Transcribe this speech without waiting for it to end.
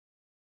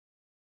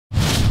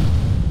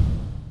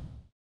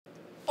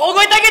大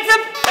声対決。やっ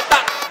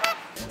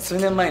た。数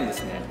年前にで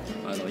すね、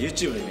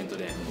YouTube のイベント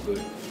で僕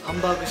ハ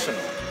ンバーグ師匠の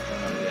な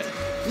ので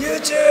YouTube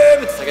っ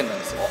て叫んだん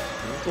ですよ。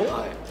本当？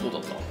はい。どうだ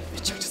った？め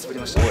ちゃくちゃ滑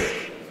りました。今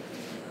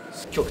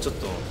日ちょっ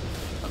と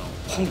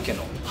本家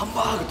のハン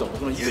バーグと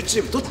僕の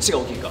YouTube どっちが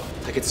大きいか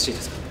対決していい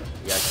ですかね。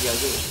焼き上げる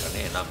しか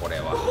ねえなこれ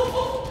は。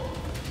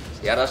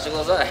やらせてく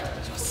ださい。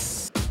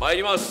参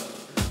ります。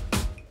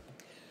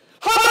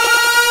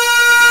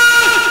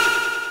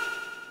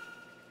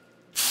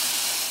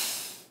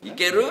い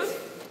ける？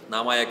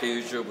生焼け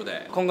YouTube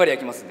でこんがり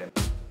焼きますんで。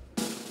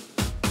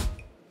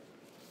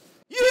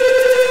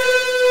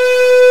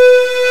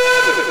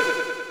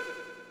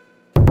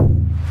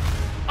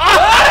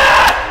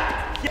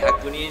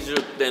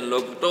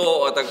120.6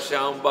 と私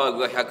ハンバー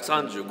グが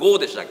135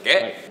でしたっけ、は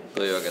い、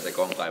というわけで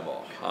今回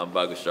もハン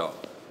バーグ師匠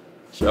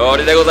勝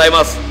利でござい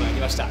ます。参り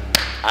ました。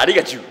あり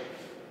がちゅう。